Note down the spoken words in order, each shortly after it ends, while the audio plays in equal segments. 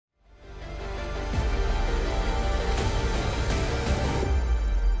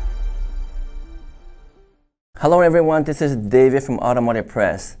Hello everyone, this is David from Automotive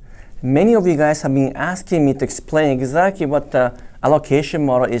Press. Many of you guys have been asking me to explain exactly what the allocation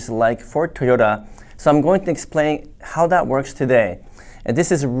model is like for Toyota. So I'm going to explain how that works today. And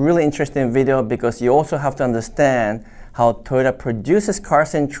this is a really interesting video because you also have to understand how Toyota produces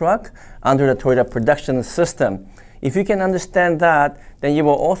cars and trucks under the Toyota production system. If you can understand that, then you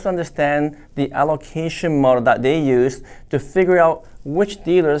will also understand the allocation model that they use to figure out which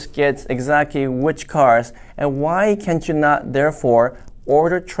dealers get exactly which cars and why can't you not therefore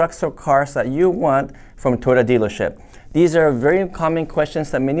order trucks or cars that you want from Toyota dealership. These are very common questions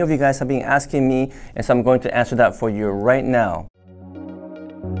that many of you guys have been asking me, and so I'm going to answer that for you right now.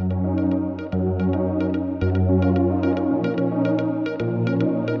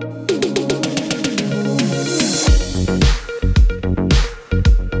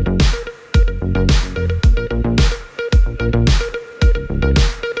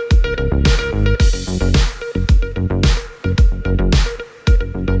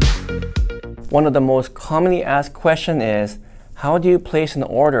 One of the most commonly asked questions is, how do you place an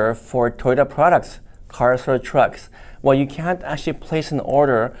order for Toyota products, cars or trucks? Well, you can't actually place an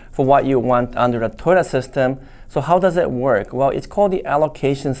order for what you want under the Toyota system. So how does it work? Well, it's called the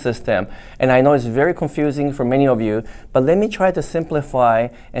allocation system. And I know it's very confusing for many of you, but let me try to simplify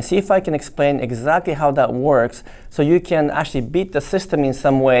and see if I can explain exactly how that works so you can actually beat the system in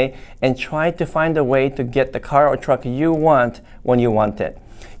some way and try to find a way to get the car or truck you want when you want it.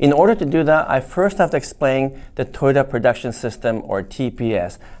 In order to do that, I first have to explain the Toyota production system, or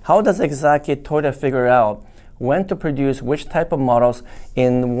TPS. How does exactly Toyota figure out when to produce which type of models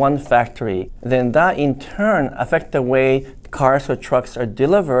in one factory? Then that in turn affects the way cars or trucks are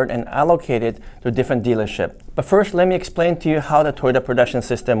delivered and allocated to different dealerships. But first, let me explain to you how the Toyota production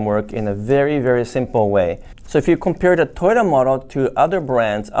system works in a very, very simple way. So if you compare the Toyota model to other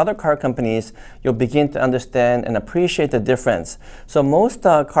brands, other car companies, you'll begin to understand and appreciate the difference. So most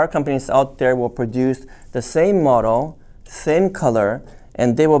car companies out there will produce the same model, same color,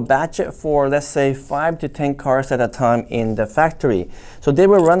 and they will batch it for, let's say, 5 to 10 cars at a time in the factory. So they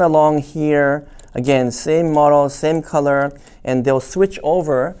will run along here, again, same model, same color, and they'll switch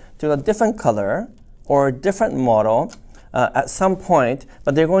over to a different color or a different model at some point,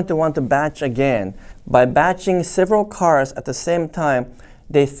 but they're going to want to batch again. By batching several cars at the same time,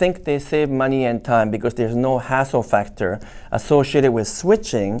 they think they save money and time because there's no hassle factor associated with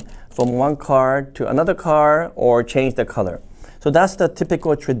switching from one car to another car or change the color. So that's the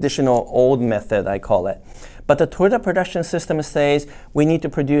typical traditional old method, I call it. But the Toyota production system says we need to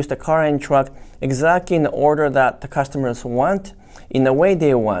produce the car and truck exactly in the order that the customers want, in the way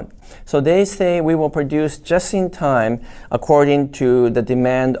they want. So they say we will produce just in time according to the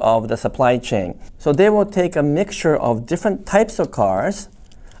demand of the supply chain. So they will take a mixture of different types of cars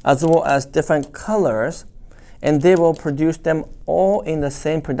as well as different colors, and they will produce them all in the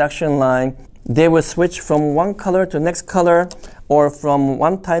same production line. They will switch from one color to the next color, or from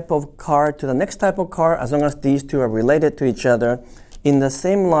one type of car to the next type of car, as long as these two are related to each other, in the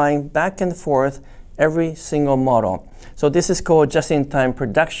same line, back and forth, every single model. So this is called just-in-time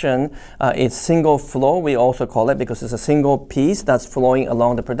production. It's single flow, we also call it, because it's a single piece that's flowing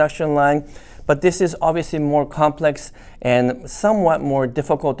along the production line. But this is obviously more complex and somewhat more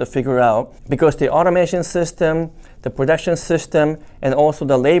difficult to figure out because the automation system, the production system, and also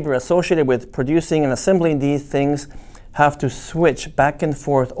the labor associated with producing and assembling these things have to switch back and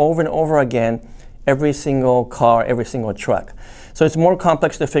forth over and over again every single car, every single truck. So it's more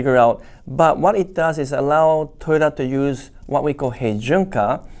complex to figure out, but what it does is allow Toyota to use what we call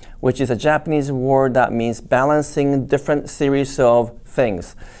Heijunka, which is a Japanese word that means balancing different series of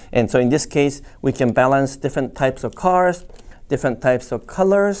things. And so in this case, we can balance different types of cars, different types of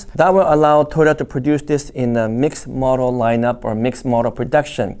colors. That will allow Toyota to produce this in a mixed model lineup or mixed model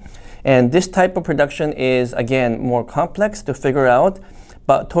production. And this type of production is, again, more complex to figure out,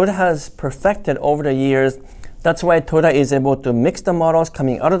 but Toyota has perfected over the years. That's why Toyota is able to mix the models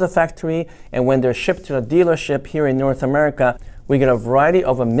coming out of the factory, and when they're shipped to a dealership here in North America, we get a variety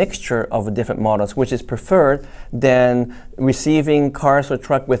of a mixture of different models, which is preferred than receiving cars or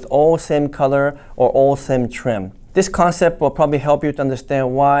truck with all same color or all same trim. This concept will probably help you to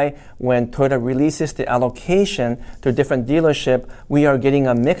understand why when Toyota releases the allocation to different dealership, we are getting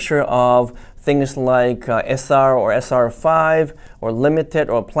a mixture of things like SR or SR5 or Limited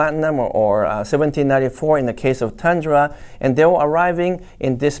or Platinum or 1794 in the case of Tundra, and they're arriving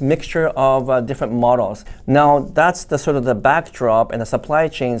in this mixture of different models. Now that's the sort of the backdrop and the supply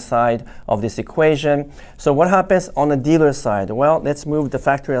chain side of this equation. So what happens on the dealer side? Well, let's move the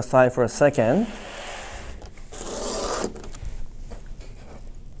factory aside for a second.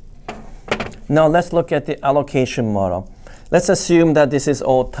 Now let's look at the allocation model. Let's assume that this is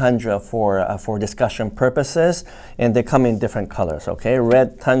all Tundra for discussion purposes, and they come in different colors, okay?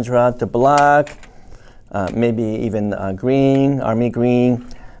 Red Tundra to black, maybe even green, army green.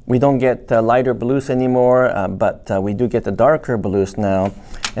 We don't get lighter blues anymore, but we do get the darker blues now.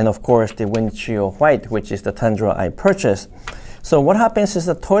 And of course, the windshield white, which is the Tundra I purchased. So what happens is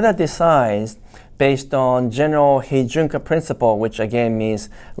that Toyota decides, based on general Heijunka principle, which again means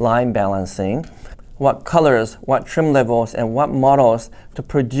line balancing, what colors, what trim levels, and what models to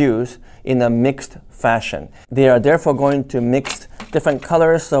produce in a mixed fashion. They are therefore going to mix different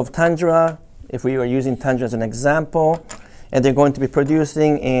colors of Tundra, if we were using Tundra as an example, and they're going to be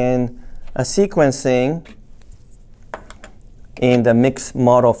producing in a sequencing in the mixed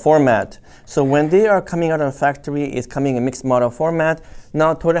model format. So when they are coming out of the factory, it's coming in mixed model format.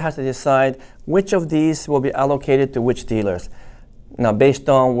 Now Toyota has to decide which of these will be allocated to which dealers. Now, based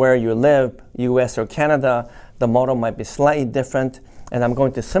on where you live, US or Canada, the model might be slightly different, and I'm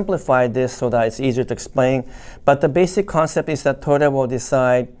going to simplify this so that it's easier to explain. But the basic concept is that Toyota will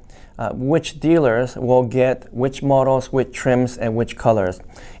decide which dealers will get which models, which trims, and which colors.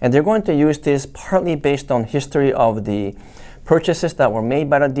 And they're going to use this partly based on history of the purchases that were made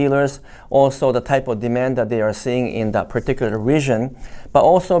by the dealers, also the type of demand that they are seeing in that particular region, but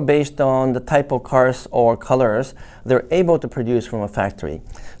also based on the type of cars or colors they're able to produce from a factory.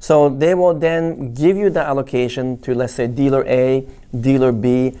 So they will then give you the allocation to, let's say, dealer A, dealer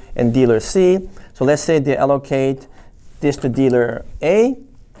B, and dealer C. So let's say they allocate this to dealer A,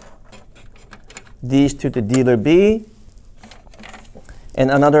 these two to dealer B, and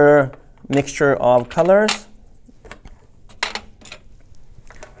another mixture of colors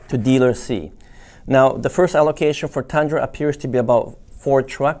to dealer C. Now, the first allocation for Tundra appears to be about 4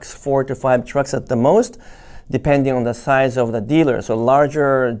 trucks, 4 to 5 trucks at the most, depending on the size of the dealer. So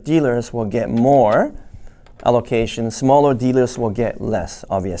larger dealers will get more allocation, smaller dealers will get less,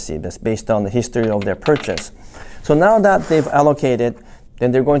 obviously. That's based on the history of their purchase. So now that they've allocated,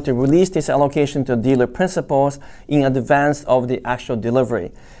 then they're going to release this allocation to dealer principals in advance of the actual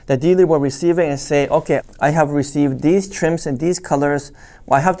delivery. The dealer will receive it and say, okay, I have received these trims and these colors.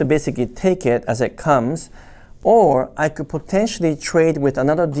 Well, I have to basically take it as it comes. Or I could potentially trade with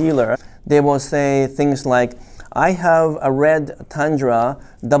another dealer. They will say things like, I have a red Tundra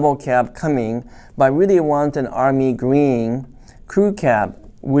double cab coming, but I really want an army green crew cab.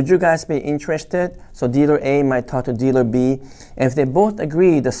 Would you guys be interested? So dealer A might talk to dealer B. And if they both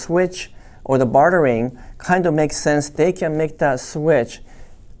agree, the switch or the bartering kind of makes sense. They can make that switch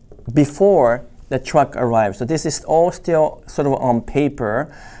before the truck arrives. So this is all still sort of on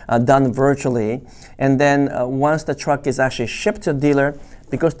paper, done virtually. And then once the truck is actually shipped to the dealer,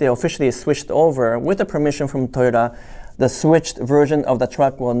 because they officially switched over with the permission from Toyota, the switched version of the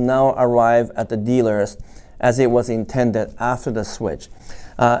truck will now arrive at the dealers as it was intended after the switch.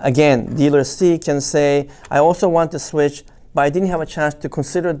 Again, dealer C can say, I also want to switch, but I didn't have a chance to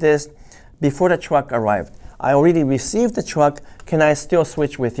consider this before the truck arrived. I already received the truck, can I still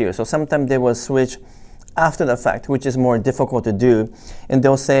switch with you? So sometimes they will switch after the fact, which is more difficult to do. And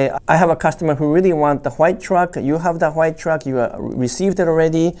they'll say, I have a customer who really wants the white truck, you have the white truck, you received it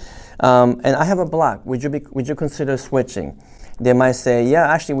already, and I have a black, would you consider switching? They might say,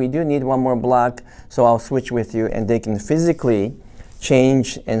 yeah, actually we do need one more black, so I'll switch with you, and they can physically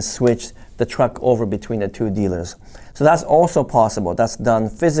change and switch the truck over between the two dealers. So that's also possible. That's done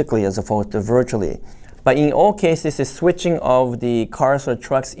physically as opposed to virtually. But in all cases, the switching of the cars or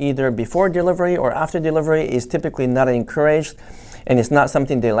trucks either before delivery or after delivery is typically not encouraged, and it's not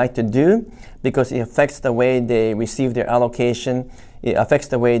something they like to do because it affects the way they receive their allocation, it affects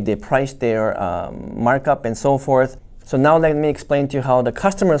the way they price their markup and so forth. So now let me explain to you how the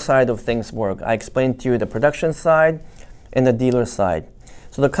customer side of things work. I explained to you the production side and the dealer side.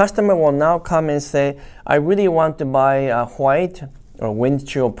 So the customer will now come and say, I really want to buy a white or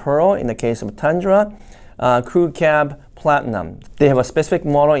windshield pearl in the case of Tundra, crew cab platinum. They have a specific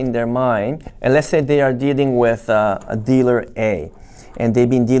model in their mind, and let's say they are dealing with a dealer A, and they've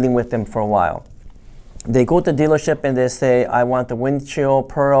been dealing with them for a while. They go to the dealership and they say, I want the windshield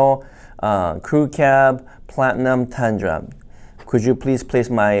pearl, crew cab, platinum Tundra. Could you please place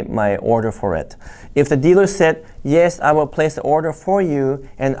my order for it? If the dealer said, yes, I will place the order for you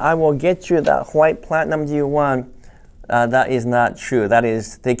and I will get you that white platinum you want, that is not true. That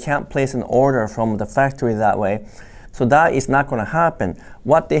is, they can't place an order from the factory that way. So that is not going to happen.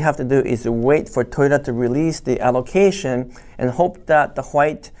 What they have to do is wait for Toyota to release the allocation and hope that the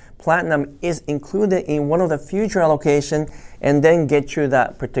white platinum is included in one of the future allocation and then get you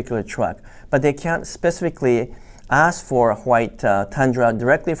that particular truck. But they can't specifically ask for a white Tundra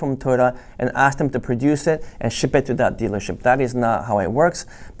directly from Toyota and ask them to produce it and ship it to that dealership. That is not how it works,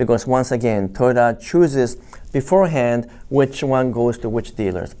 because once again, Toyota chooses beforehand which one goes to which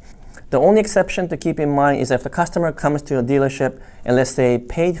dealers. The only exception to keep in mind is if the customer comes to a dealership and let's say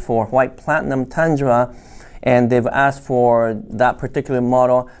paid for white platinum Tundra and they've asked for that particular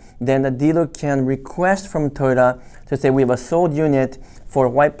model, then the dealer can request from Toyota to say, we have a sold unit for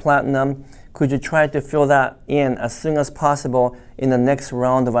white platinum. Could you try to fill that in as soon as possible in the next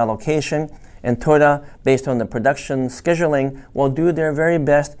round of allocation? And Toyota, based on the production scheduling, will do their very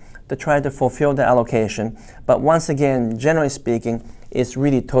best to try to fulfill the allocation. But once again, generally speaking, it's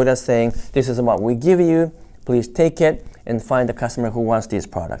really Toyota saying, this is what we give you, please take it and find the customer who wants this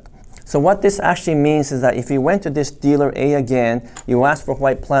product. So what this actually means is that if you went to this dealer A again, you asked for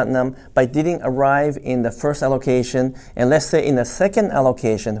white platinum, but didn't arrive in the first allocation, and let's say in the second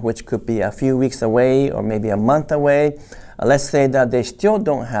allocation, which could be a few weeks away or maybe a month away, let's say that they still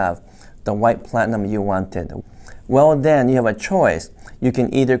don't have the white platinum you wanted. Well, then you have a choice. You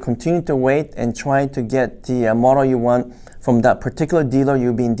can either continue to wait and try to get the model you want from that particular dealer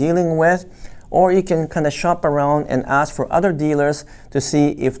you've been dealing with, or you can kind of shop around and ask for other dealers to see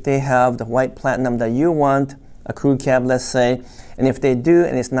if they have the white platinum that you want, a crew cab, let's say, and if they do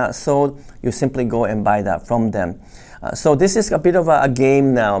and it's not sold, you simply go and buy that from them. So this is a bit of a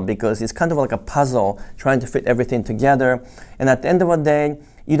game now, because it's kind of like a puzzle trying to fit everything together, and at the end of the day,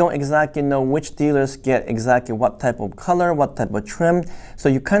 you don't exactly know which dealers get exactly what type of color, what type of trim, so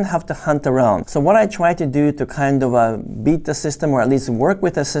you kind of have to hunt around. So what I try to do to kind of beat the system, or at least work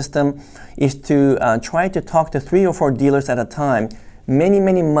with the system, is to try to talk to 3 or 4 dealers at a time,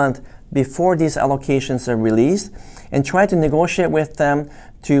 many months before these allocations are released, and try to negotiate with them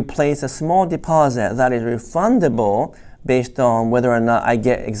to place a small deposit that is refundable based on whether or not I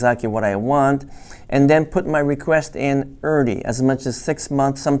get exactly what I want, and then put my request in early, as much as 6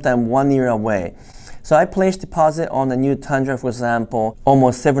 months, sometime 1 year away. So I placed deposit on the new Tundra, for example,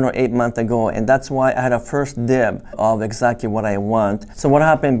 almost 7 or 8 months ago, and that's why I had a first dib of exactly what I want. So what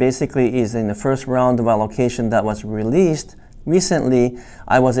happened basically is in the first round of allocation that was released recently,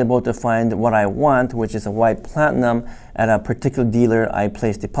 I was able to find what I want, which is a white platinum at a particular dealer I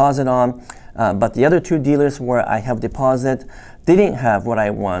placed deposit on. But the other 2 dealers where I have deposit didn't have what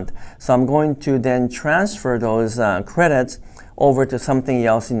I want. So I'm going to then transfer those credits over to something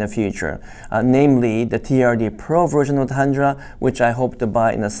else in the future, namely the TRD Pro version of Tundra, which I hope to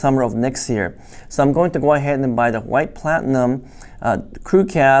buy in the summer of next year. So I'm going to go ahead and buy the white platinum crew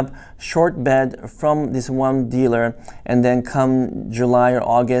cab short bed from this one dealer, and then come July or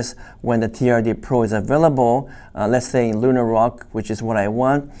August when the TRD Pro is available, let's say in Lunar Rock, which is what I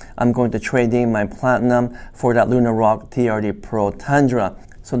want, I'm going to trade in my platinum for that Lunar Rock TRD Pro Tundra.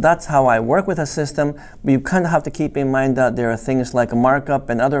 So that's how I work with a system, but you kind of have to keep in mind that there are things like a markup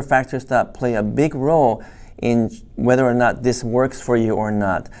and other factors that play a big role in whether or not this works for you or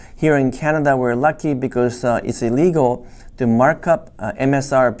not. Here in Canada, we're lucky because it's illegal to mark up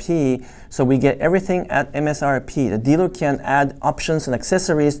MSRP, so we get everything at MSRP. The dealer can add options and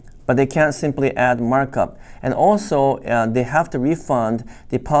accessories, but they can't simply add markup. And also, they have to refund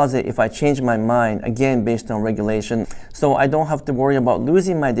deposit if I change my mind, again, based on regulation. So I don't have to worry about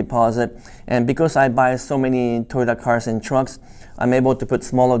losing my deposit. And because I buy so many Toyota cars and trucks, I'm able to put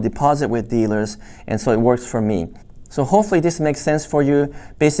smaller deposit with dealers, and so it works for me. So hopefully this makes sense for you.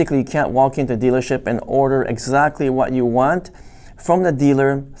 Basically, you can't walk into a dealership and order exactly what you want from the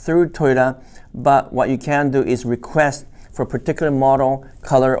dealer through Toyota, but what you can do is request for a particular model,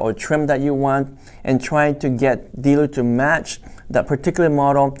 color, or trim that you want, and try to get dealer to match that particular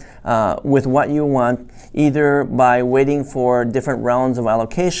model with what you want, either by waiting for different rounds of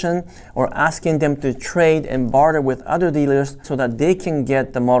allocation or asking them to trade and barter with other dealers so that they can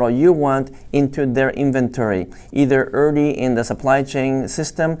get the model you want into their inventory, either early in the supply chain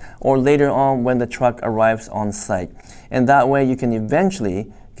system or later on when the truck arrives on site. And that way you can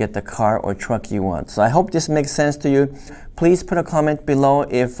eventually get the car or truck you want. So I hope this makes sense to you. Please put a comment below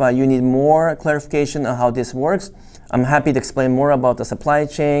if you need more clarification on how this works. I'm happy to explain more about the supply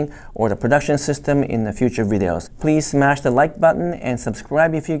chain or the production system in the future videos. Please smash the like button and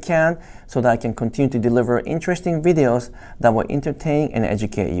subscribe if you can, so that I can continue to deliver interesting videos that will entertain and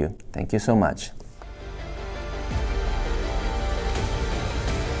educate you. Thank you so much.